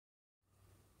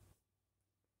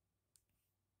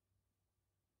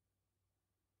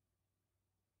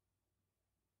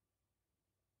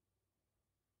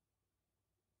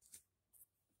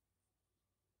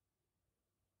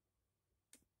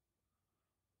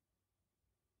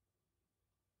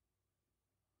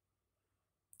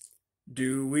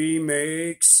Do we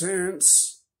make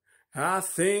sense? I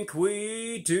think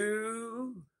we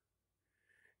do.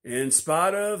 In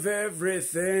spite of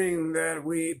everything that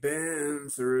we've been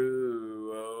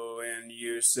through. Oh, and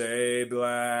you say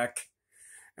black,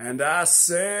 and I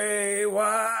say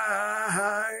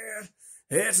white.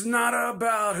 It's not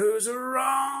about who's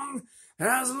wrong,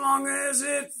 as long as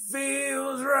it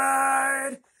feels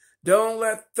right. Don't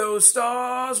let those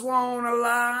stars won't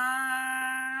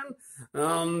align.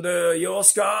 Under your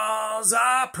scars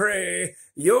I pray.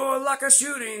 You're like a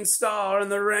shooting star in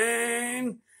the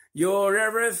rain. You're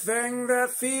everything that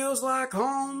feels like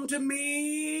home to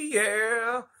me,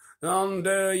 yeah.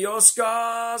 Under your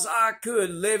scars I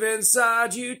could live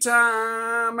inside you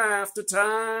time after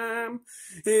time.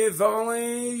 If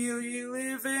only you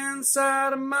live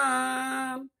inside of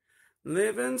mine.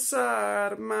 Live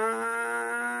inside of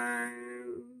mine.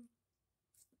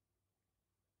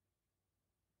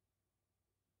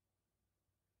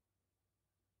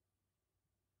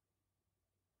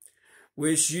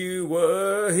 Wish you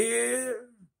were here,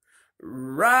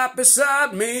 right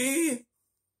beside me,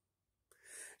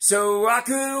 so I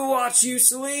could watch you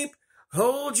sleep,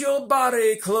 hold your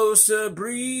body closer,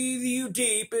 breathe you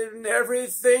deep, and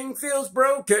everything feels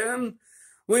broken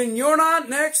when you're not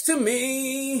next to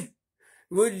me.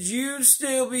 Would you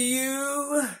still be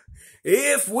you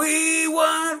if we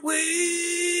weren't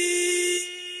we?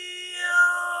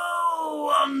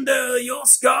 Oh, under your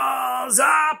scars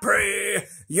I pray.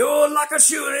 You're like a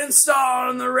shooting star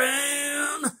in the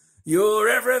rain. You're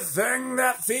everything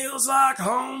that feels like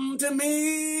home to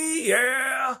me,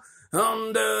 yeah.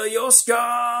 Under your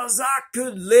scars I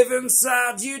could live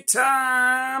inside you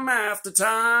time after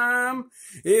time.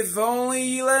 If only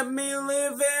you let me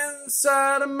live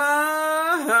inside of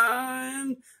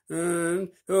mine.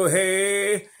 Oh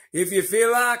hey, if you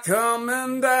feel like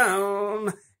coming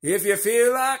down, if you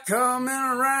feel like coming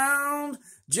around,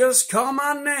 just call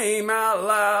my name out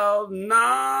loud.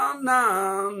 Nah,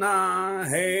 nah, nah,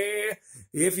 hey.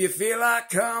 If you feel like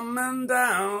coming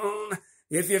down,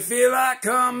 if you feel like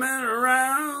coming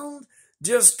around,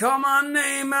 just call my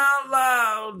name out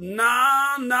loud.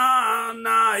 Nah, nah,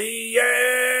 nah,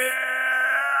 yeah.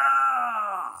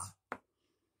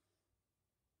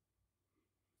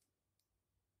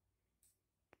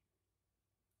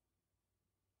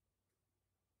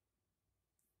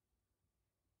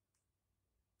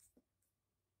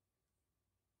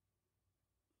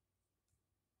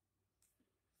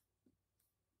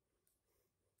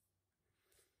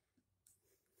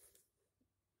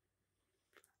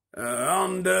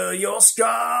 Under your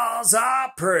scars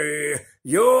I pray.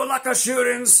 You're like a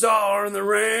shooting star in the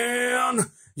rain.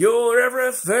 You're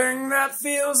everything that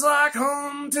feels like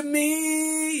home to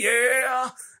me, yeah.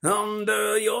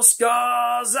 Under your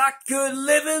scars I could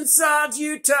live inside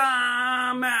you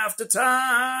time after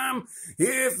time.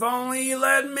 If only you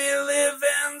let me live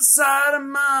inside of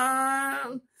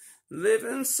mine. Live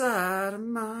inside of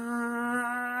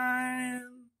mine.